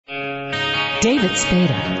David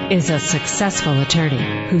Spada is a successful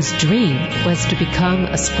attorney whose dream was to become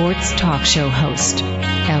a sports talk show host.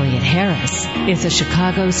 Elliot Harris is a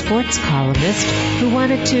Chicago sports columnist who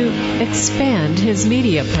wanted to expand his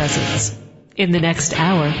media presence. In the next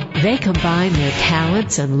hour, they combine their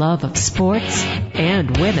talents and love of sports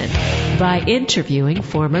and women by interviewing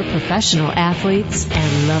former professional athletes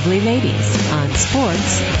and lovely ladies on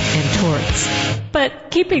sports and torts.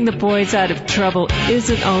 But keeping the boys out of trouble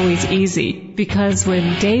isn't always easy, because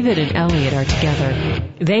when David and Elliot are together,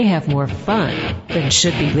 they have more fun than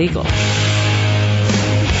should be legal.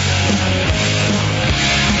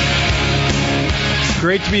 It's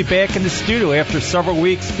great to be back in the studio after several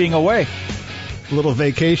weeks being away. A little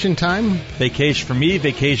vacation time. Vacation for me,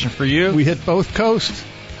 vacation for you. We hit both coasts.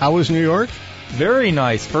 How was New York? Very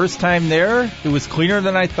nice. First time there. It was cleaner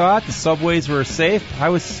than I thought. The subways were safe. I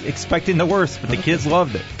was expecting the worst, but the kids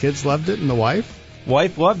loved it. Kids loved it, and the wife?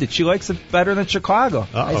 Wife loved it. She likes it better than Chicago.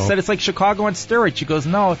 Uh-oh. I said it's like Chicago on steroids. She goes,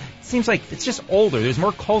 no, it seems like it's just older. There's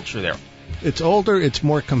more culture there. It's older, it's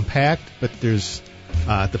more compact, but there's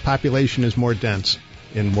the population is more dense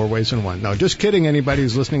in more ways than one. No, just kidding, anybody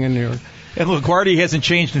who's listening in New York. And LaGuardia hasn't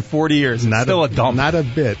changed in 40 years. It's still a dump. Not a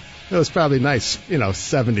bit. It was probably nice,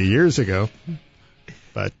 70 years ago.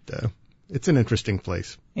 But it's an interesting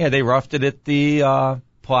place. Yeah, they roughed it at the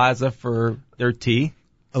plaza for their tea.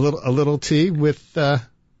 A little tea with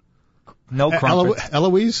no crumpets.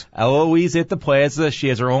 Eloise? Eloise at the plaza. She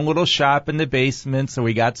has her own little shop in the basement, so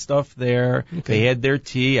we got stuff there. Okay. They had their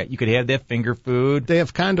tea. You could have that finger food. They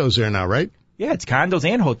have condos there now, right? Yeah, it's condos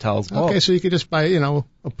and hotels. Both. Okay, so you could just buy, a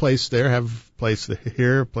place there, have a place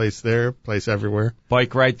here, a place there, a place everywhere.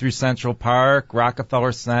 Bike ride through Central Park,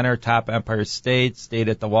 Rockefeller Center, top Empire State, stayed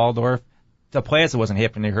at the Waldorf. The plaza wasn't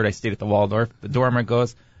happening. They heard I stayed at the Waldorf. The doorman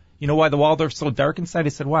goes, you know why the Waldorf's so dark inside? I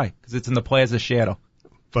said, why? Because it's in the plaza shadow.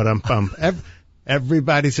 But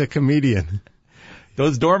everybody's a comedian.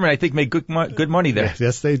 Those doormen, I think, make good money there.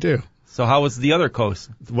 Yes, they do. So how was the other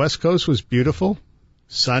coast? The West Coast was beautiful,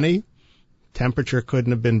 sunny. Temperature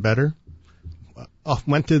couldn't have been better.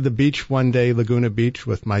 Went to the beach one day, Laguna Beach,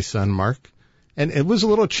 with my son Mark, and it was a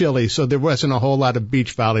little chilly, so there wasn't a whole lot of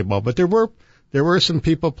beach volleyball, but there were some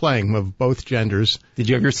people playing of both genders. Did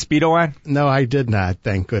you have your Speedo on? No, I did not,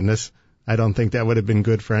 thank goodness. I don't think that would have been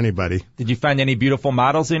good for anybody. Did you find any beautiful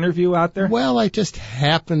models to interview out there? Well, I just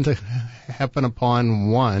happened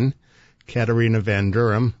upon one, Katarina Van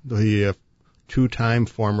Durham, the two-time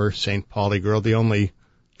former St. Pauli girl, the only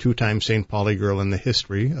two-time St. Pauli girl in the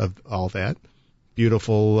history of all that.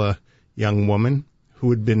 Beautiful young woman who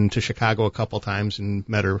had been to Chicago a couple times and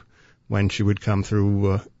met her when she would come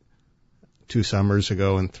through 2 summers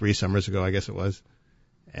ago and 3 summers ago, I guess it was.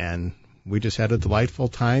 And we just had a delightful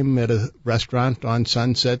time at a restaurant on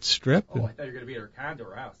Sunset Strip. Oh, I thought you were going to be at her condo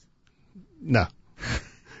or house. No.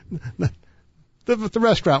 The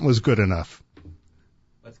restaurant was good enough.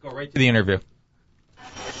 Let's go right to the interview.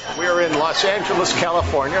 We're in Los Angeles,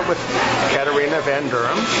 California, with Katarina Van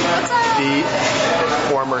Durham, the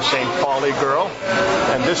former St. Pauli girl.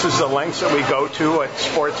 And this is the lengths that we go to at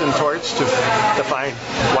Sports and Torts to find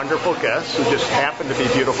wonderful guests who just happen to be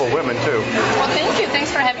beautiful women, too. Well, thank you.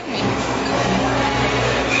 Thanks for having me.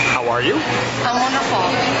 How are you? I'm wonderful.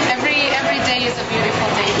 Every day is a beautiful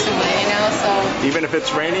day to me, so... Even if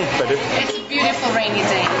it's rainy? It's a beautiful rainy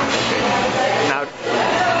day. Now,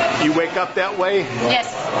 you wake up that way? Yes.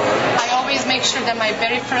 I always make sure that my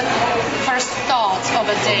very first thoughts of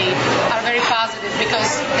a day are very positive, because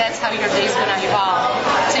that's how your day is going to evolve.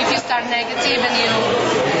 So if you start negative and you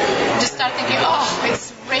just start thinking,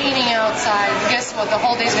 it's raining outside, guess what? The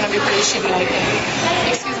whole day is going to be pretty shitty, I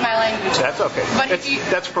think. Excuse my language. That's okay. But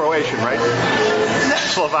that's Croatian, right?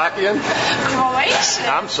 Slovakian? Croatian?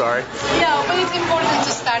 I'm sorry. No, but it's important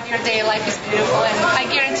to start your day. Life is beautiful, and I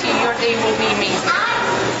guarantee you your day will be amazing.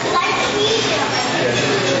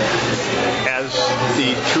 As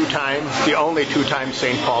the only two-time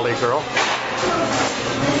St. Pauli girl,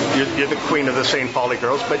 you're the queen of the St. Pauli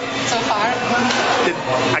girls, but... So far?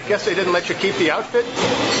 I guess they didn't let you keep the outfit?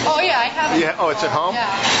 Oh, yeah, I have it. Yeah. Oh, it's at home?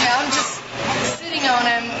 Yeah, I'm just sitting on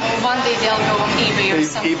them. One day they'll go on eBay or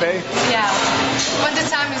something. eBay? Yeah, when the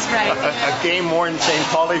time is right. A game-worn St.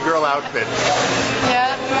 Pauli girl outfit.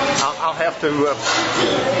 Yeah. I'll have to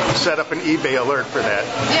set up an eBay alert for that.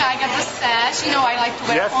 Yeah, I got the sash. I like to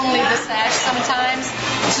wear only the sash sometimes,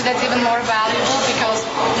 so that's even more valuable, because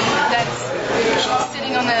that's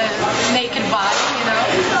sitting on a naked body,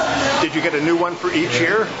 Did you get a new one for each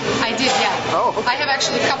year? I did, yeah. Oh, okay. I have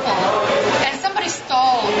actually a couple. And somebody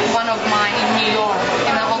stole one of mine in New York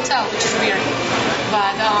in a hotel, which is weird.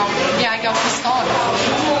 But, I got one stolen.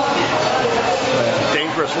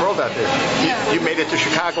 dangerous world out there. Yeah. You made it to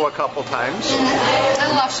Chicago a couple times.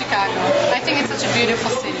 I love Chicago. I think it's such a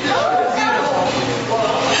beautiful city. Beautiful.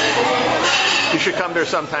 You should come there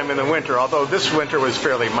sometime in the winter, although this winter was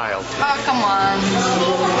fairly mild. Oh, come on.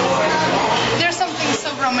 There's something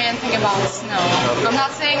so romantic about snow. I'm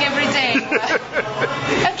not saying every day, but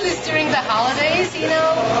at least during the holidays,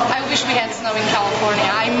 I wish we had snow in California.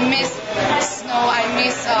 I miss snow. I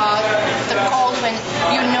miss the cold when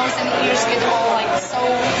your nose and ears get all like so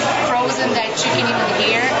frozen that you can't even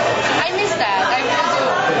hear. I miss that. I really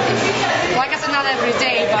do. Like I said, not every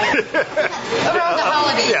day, but around the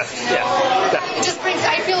holidays. Yes. It just brings,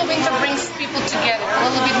 I feel winter brings people together a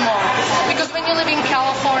little bit more. Because when you live in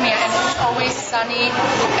California and it's always sunny,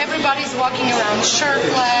 everybody's walking around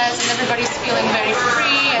shirtless and everybody's feeling very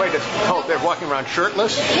free. Wait, they're walking around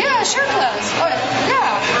shirtless? Yeah, shirtless. Oh,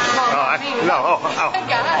 yeah.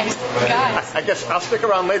 Guys. I guess I'll stick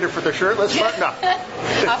around later for the shirtless part? No.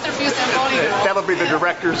 After a few St. Pauli girls. That'll be the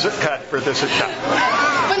director's cut for this account.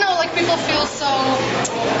 But no, like people feel so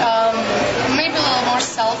maybe a little more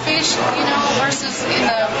selfish, versus in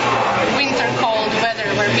the winter cold weather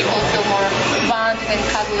where people feel more bonded and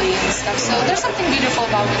cuddly and stuff. So there's something beautiful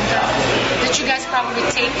about winter that you guys probably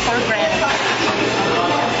take for granted.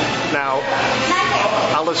 Now,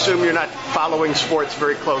 I'll assume you're not following sports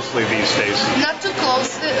very closely these days. Not too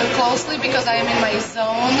closely because I am in my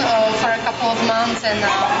zone for a couple of months, and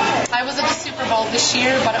I was at the Super Bowl this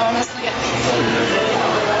year, but honestly...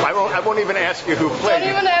 I won't even ask you who played. Don't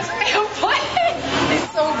even ask me who played.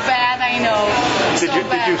 It's so bad, I know. Did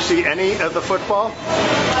you see any of the football?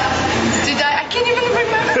 Did I? I can't even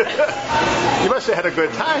remember. You must have had a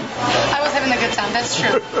good time. I was having a good time, that's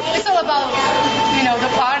true. It's all about, the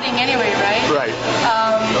partying anyway, right? Right.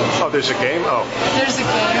 There's a game? Oh. There's a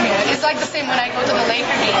game, yeah. It's like the same when I go to the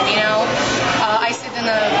Laker game, I sit in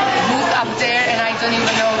a booth up there and I don't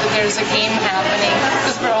even know that there's a game happening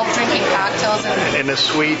because we're all drinking cocktails and in a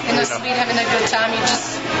suite. Having a good time. You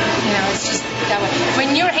just, it's just that way.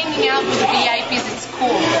 When you're hanging out with the VIPs, it's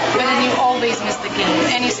cool, but then you always miss the game,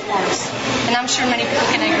 any sports. And I'm sure many people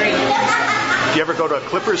can agree. Do you ever go to a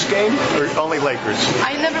Clippers game or only Lakers?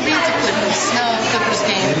 I've never been to Clippers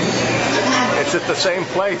game. It's at the same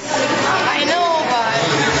place. I know,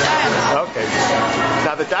 but... Okay.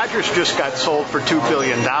 Now, the Dodgers just got sold for $2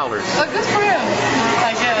 billion. Well, good for him,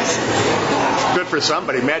 I guess. Good for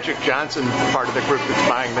somebody. Magic Johnson, part of the group that's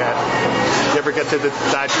buying that. You ever get to the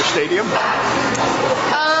Dodger Stadium?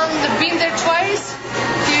 I've been there twice,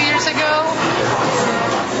 a few years ago.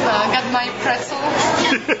 Got my pretzel.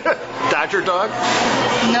 Dodger dog?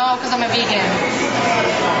 No, because I'm a vegan.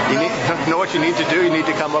 You know what you need to do? You need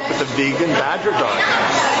to come up with a vegan Dodger dog.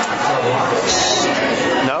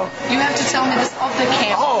 No? You have to tell me this off the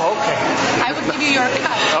camera. Oh, okay. I would give you your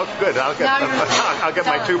cut. Oh, good. I'll get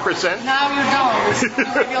my 2%. Now you don't.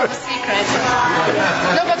 Reveal the secret.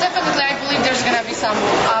 No, but definitely I believe there's going to be some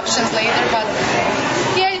options later. But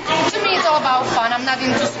yeah, to me it's all about fun. I'm not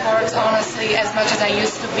into sports, honestly, as much as I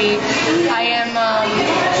used to be. I am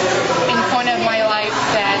in a point of my life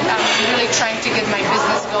that I'm really trying to get my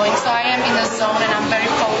business going. So I am in a zone and I'm very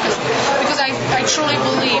focused because I truly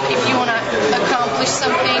believe if you want to accomplish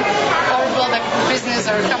something or build a business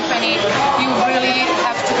or a company, you really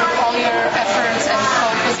have to put all your efforts and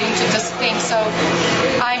focus into this thing. So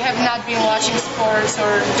I have not been watching sports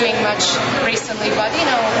or doing much recently, but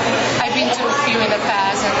I've been to a few in the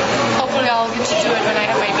past, and hopefully I'll get to do it when I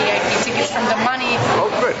have my VIP tickets from the money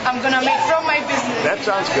I'm going to make from my business. That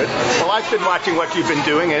sounds good. Well, I've been watching what you've been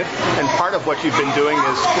doing, and part of what you've been doing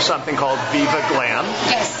is something called Viva Glam.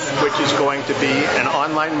 Yes. Which is going to be an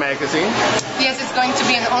online magazine. Yes, it's going to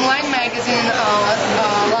be an online magazine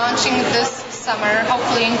launching this summer,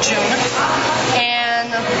 hopefully in June.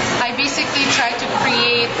 And I basically try to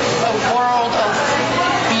create a world of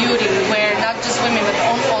beauty where not just women but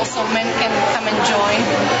also men can come and join,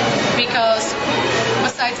 because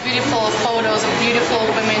besides beautiful photos of beautiful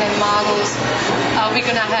women and models, we're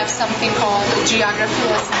going to have something called geography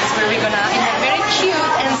lessons where we're going to, in a very cute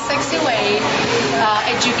and sexy way,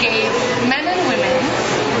 educate men and women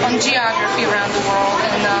on geography around the world.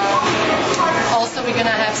 And also we're going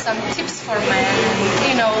to have some tips for men.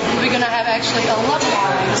 We're going to have actually a love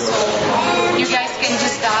line, so you guys can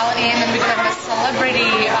just dial in, and we're going to have a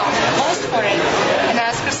celebrity host for it and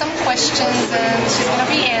ask her some questions, and she's going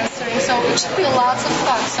to be answering. So it should be lots of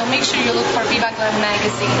fun. So make sure you look for Viva Glam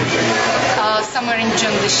magazine somewhere in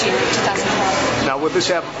June this year, 2012. Now, would this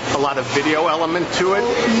have a lot of video element to it?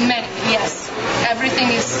 Many, yes. Everything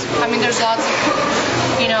is, there's lots of,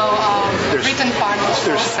 written part, of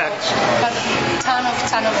There's course, text. but ton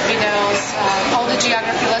of videos. All the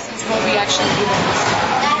geography lessons will be actually videos.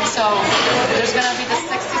 So there's going to be the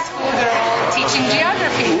sexy schoolgirl teaching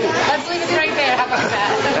geography. Let's leave it right there. How about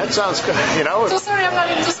that? That sounds good. So sorry, I'm not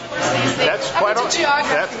into sports these days. That's quite I'm into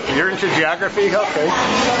geography. You're into geography? Okay.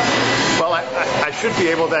 Well, I should be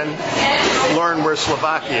able then learn where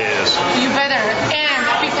Slovakia is. You better. And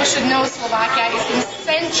people should know Slovakia is in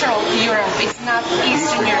Central Europe. It's not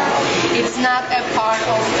Eastern Europe. It's not a part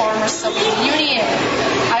of former Soviet Union.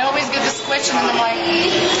 I always get this question and I'm like,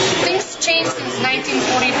 things changed since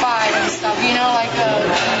 1945 and stuff.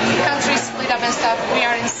 Countries split up and stuff. We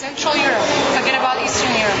are in Central Europe. Forget about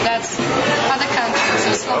Eastern Europe. That's other countries.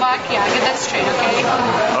 So Slovakia, get that straight, okay?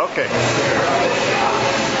 Okay.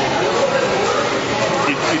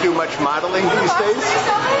 You do much modeling these days?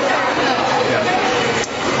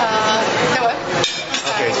 No. What?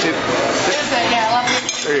 Okay. Yeah,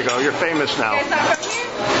 There you go. You're famous now.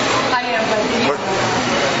 I am, but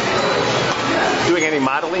Doing any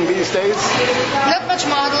modeling these days? not much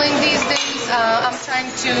modeling these days. I'm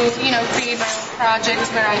trying to, create my own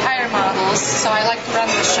projects where I hire models. So I like to run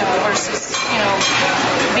the show versus,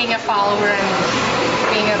 being a follower and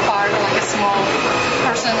being a part, like a small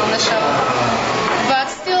person on the show.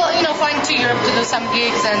 But still, flying to Europe to do some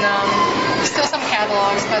gigs and still some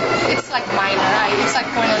catalogs, but it's like minor. It's like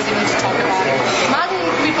pointless even to talk about it. Modeling,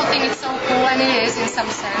 people think it's so cool, and it is in some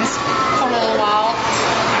sense for a little while.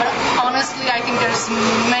 But honestly, I think there's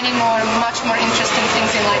much more interesting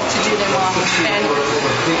things in life to do than modeling. And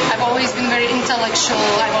I've always been very intellectual.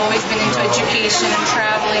 I've always been into education and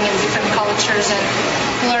traveling in different cultures and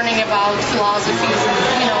learning about philosophies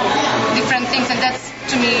and, different things. And that's,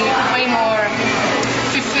 to me, way more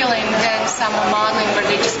fulfilling than some modeling where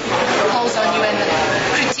they just put clothes on you and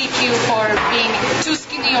critique you for being too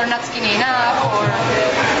skinny or not skinny enough, or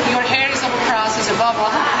your hair is overprocessed or blah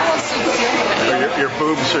blah. Who wants to feel the way? Your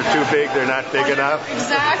boobs are too big, they're not big enough?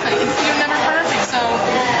 Exactly. You're never perfect. So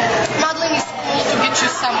modeling is cool to get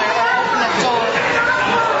you somewhere or open a door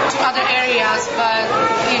to other areas, but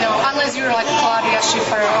unless you're like Claudia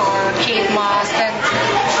Schiffer or Kate Moss, then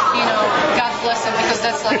God bless them, because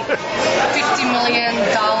that's like $50 million in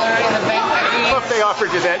the bank. Well, if they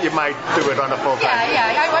offered you that, you might do it on a full time. Yeah,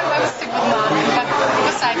 I would stick with modeling, but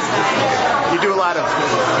besides that. You do a lot of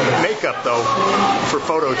makeup, though, for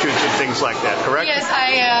photo shoots and things like that, correct? Yes,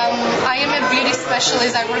 I am a beauty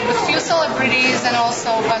specialist. I work with few celebrities and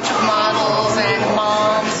also a bunch of models and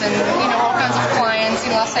moms and, all kinds of clients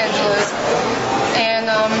in Los Angeles. And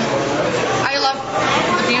I love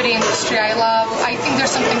the beauty industry. I think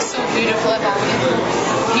there's something so beautiful about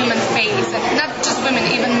human face, and not just women,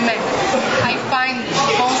 even men. I find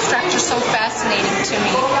bone structure so fascinating to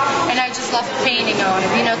me, and I just love painting on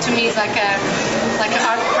it. To me, it's like an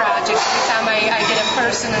art project. Every time I get a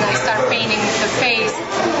person and I start painting the face,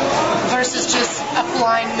 versus just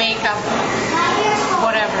applying makeup,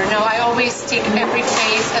 whatever. No, I always take every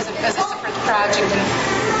face as a separate project and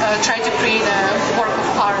try to create a work of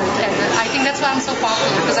art. And I think that's why I'm so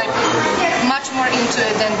popular, because I put much more into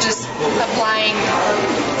it than just applying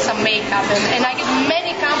some makeup. And I get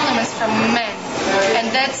many compliments from men.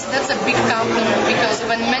 And that's a big compliment, because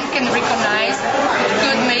when men can recognize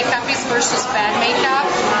good makeup is versus bad makeup,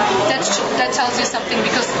 that tells you something,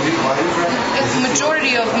 because the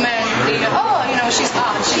majority of men, they go, she's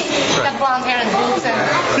hot, she's got blonde hair and boobs and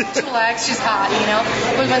 2 legs, she's hot,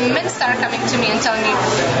 But when men start coming to me and telling me,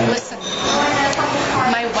 listen,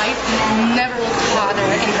 my wife never looked hotter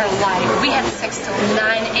in her life. We had sex till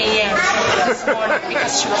 9 a.m. this morning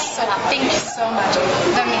because she was so hot. Thank you so much.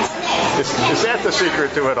 That means something. Is that the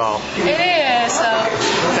secret to it all? It is.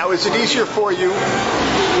 Now, is it easier for you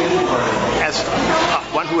as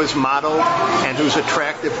one who is modeled and who's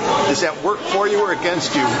attractive? Does that work for you or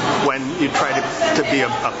against you when you try to be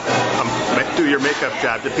do your makeup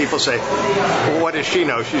job? Do people say, well, what does she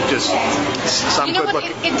know? She's just some good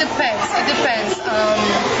looking. It depends. It depends.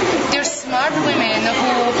 There's smart women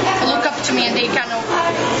who look up to me and they kind of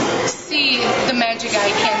see the magic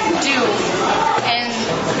I can do, and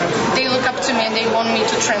they look up to me and they want me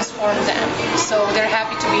to transform them, so they're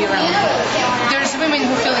happy to be around me. There's women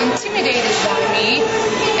who feel intimidated by me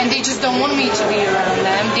and they just don't want me to be around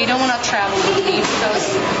them. They don't want to travel with me because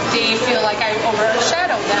they feel like I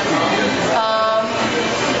overshadow them.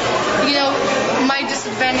 My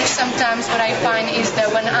disadvantage sometimes, what I find is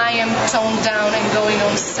that when I am toned down and going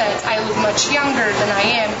on set, I look much younger than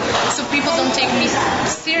I am. So people don't take me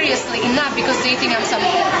seriously enough because they think I'm some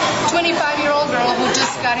 25-year-old girl who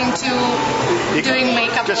just got into doing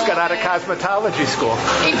makeup. Just got out of cosmetology school.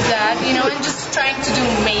 Exactly, and just trying to do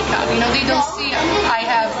makeup. They don't see I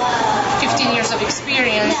have 15 years of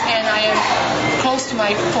experience and I am close to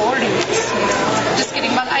my 40s. Just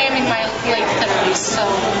kidding, but I am in my late 30s, so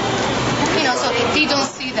they don't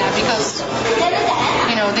see that because,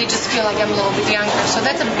 they just feel like I'm a little bit younger. So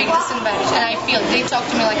that's a big disadvantage. And I feel they talk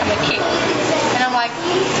to me like I'm a kid. And I'm like,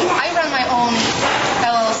 I run my own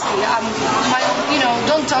LLC. I'm my own,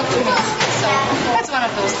 don't talk to me. So that's one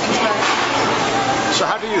of those things. So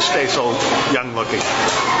how do you stay so young looking?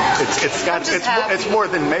 It's more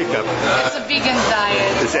than makeup. It's a vegan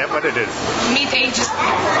diet. Is that what it is? Meat ages.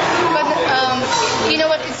 But you know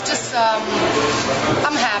what? It's just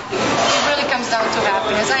I'm happy. It really comes down to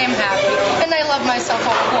happiness. I am happy, and I love myself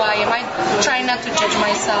for who I am. I try not to judge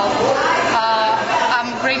myself.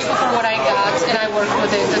 I'm grateful for what I got, and I work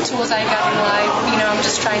with it. The tools I got in life, I'm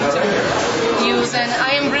just trying to use, and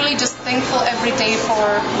I am really just thankful every day for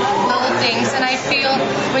little things. And I feel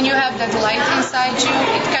when you have that light inside you,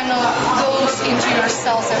 it kind of goes into your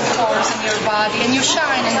cells and pores in your body, and you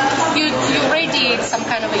shine, and you radiate some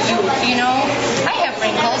kind of a youth. I have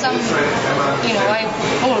wrinkles. I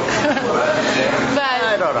work, but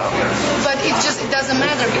I don't know. But it doesn't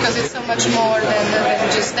matter because it's so much more than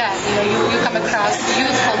just that. You come across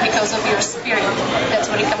youthful because of your spirit. That's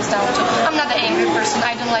what it comes down to. I'm not an angry person.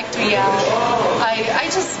 I don't like to yell. I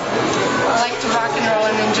just like to rock and roll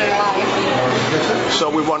and enjoy life. So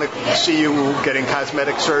we want to see you getting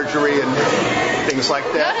cosmetic surgery and things like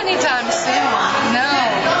that? Not anytime soon. No,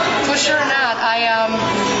 for sure not.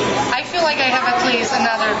 I feel like I have at least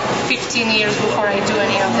another 15 years before I do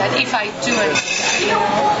any of that, if I do any of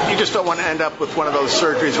that. You just don't want to end up with one of those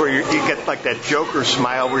surgeries where you get like that Joker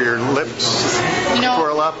smile where your lips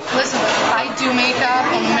twirl up? Listen, I do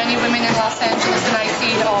makeup on many women in Los Angeles, and I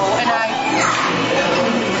see it all. And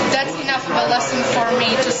that's enough of a lesson for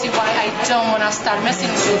me to see why I don't want to start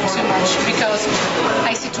messing with it too much, because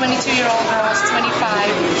I see 22-year-old girls, 25,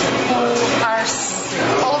 who are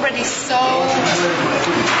already so...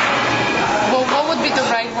 Well, what would be the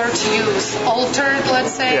right word to use? Altered,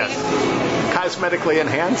 let's say? Yes. Cosmetically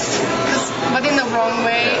enhanced? But in the wrong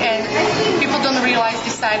way, and people don't realize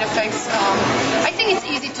the side effects. I think it's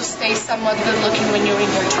easy to stay somewhat good looking when you're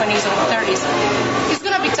in your 20s or 30s. It's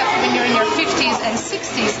going to be tough when you're in your 50s and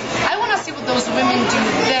 60s. I want to see what those women do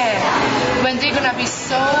then, when they're going to be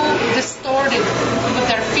so distorted with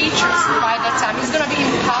their features by that time. It's going to be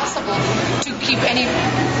impossible to keep any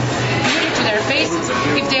beauty to their faces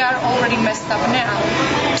if they are already messed up now.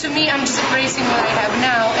 To me, I'm just embracing what I have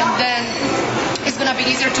now, and then it's going to be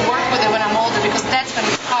easier to work with it when I'm older, because that's when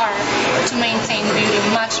it's hard to maintain beauty,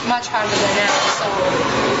 much, much harder than now. So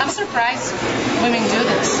I'm surprised women do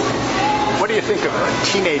this. What do you think of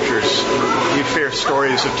teenagers? You hear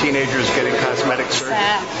stories of teenagers getting cosmetic surgery.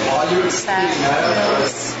 Sad.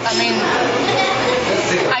 I mean,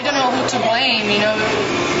 I don't know who to blame,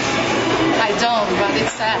 I don't, but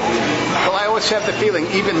it's sad. Well, I always have the feeling,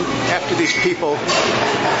 even after these people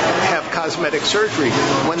have cosmetic surgery,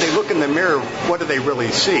 when they look in the mirror, what do they really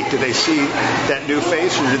see? Do they see that new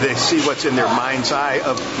face, or do they see what's in their mind's eye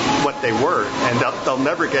of what they were? And they'll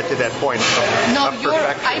never get to that point of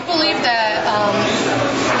perfection. I believe that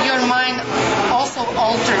your mind also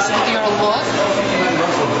alters with your look.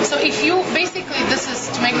 So if you, basically, this is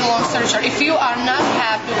to make the long story short, if you are not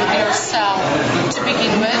happy with yourself to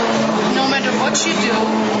begin with, no matter what you do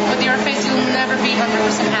with your face, you'll never be 100%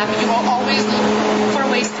 happy. You will always look for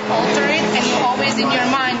ways to alter it, and you always in your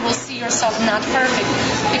mind will see yourself not perfect.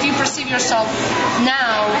 If you perceive yourself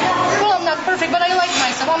now, well, I'm not perfect, but I like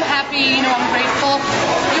myself, I'm happy, I'm grateful,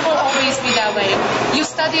 you will always be that way. You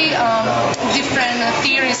study different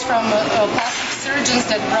theories from plastic surgeons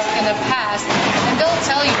that broke in the past, and they'll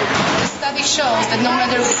tell you, the study shows that no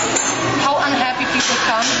matter how unhappy people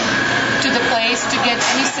come to the place to get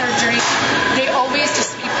any surgery, they always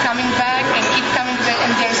just keep coming back and keep coming back,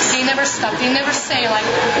 and they never stop. They never say like,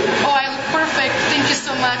 oh, I look perfect, thank you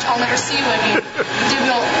so much, I'll never see you again. They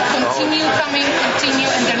will continue coming,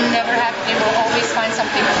 and they're never happy. They will always find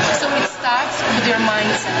something. So it starts with your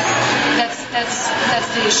mindset. That's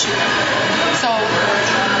the issue. So,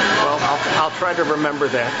 well, I'll try to remember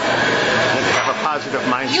that and have a positive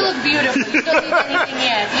mindset. You look beautiful. You don't need anything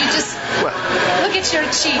yet. You just look at your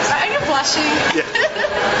cheeks. Are you blushing?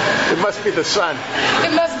 Yeah. It must be the sun.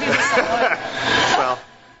 It must be the sun. Well,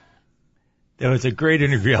 that was a great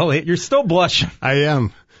interview, Elliot. You're still blushing. I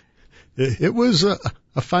am. It was a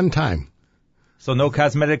fun time. So no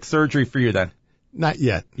cosmetic surgery for you then? Not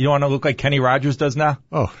yet. You don't want to look like Kenny Rogers does now?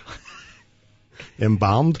 Oh.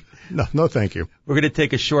 Embalmed? No, thank you. We're going to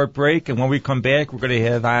take a short break, and when we come back, we're going to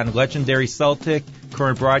have on legendary Celtic,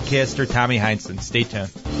 current broadcaster Tommy Heinsohn. Stay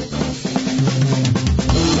tuned.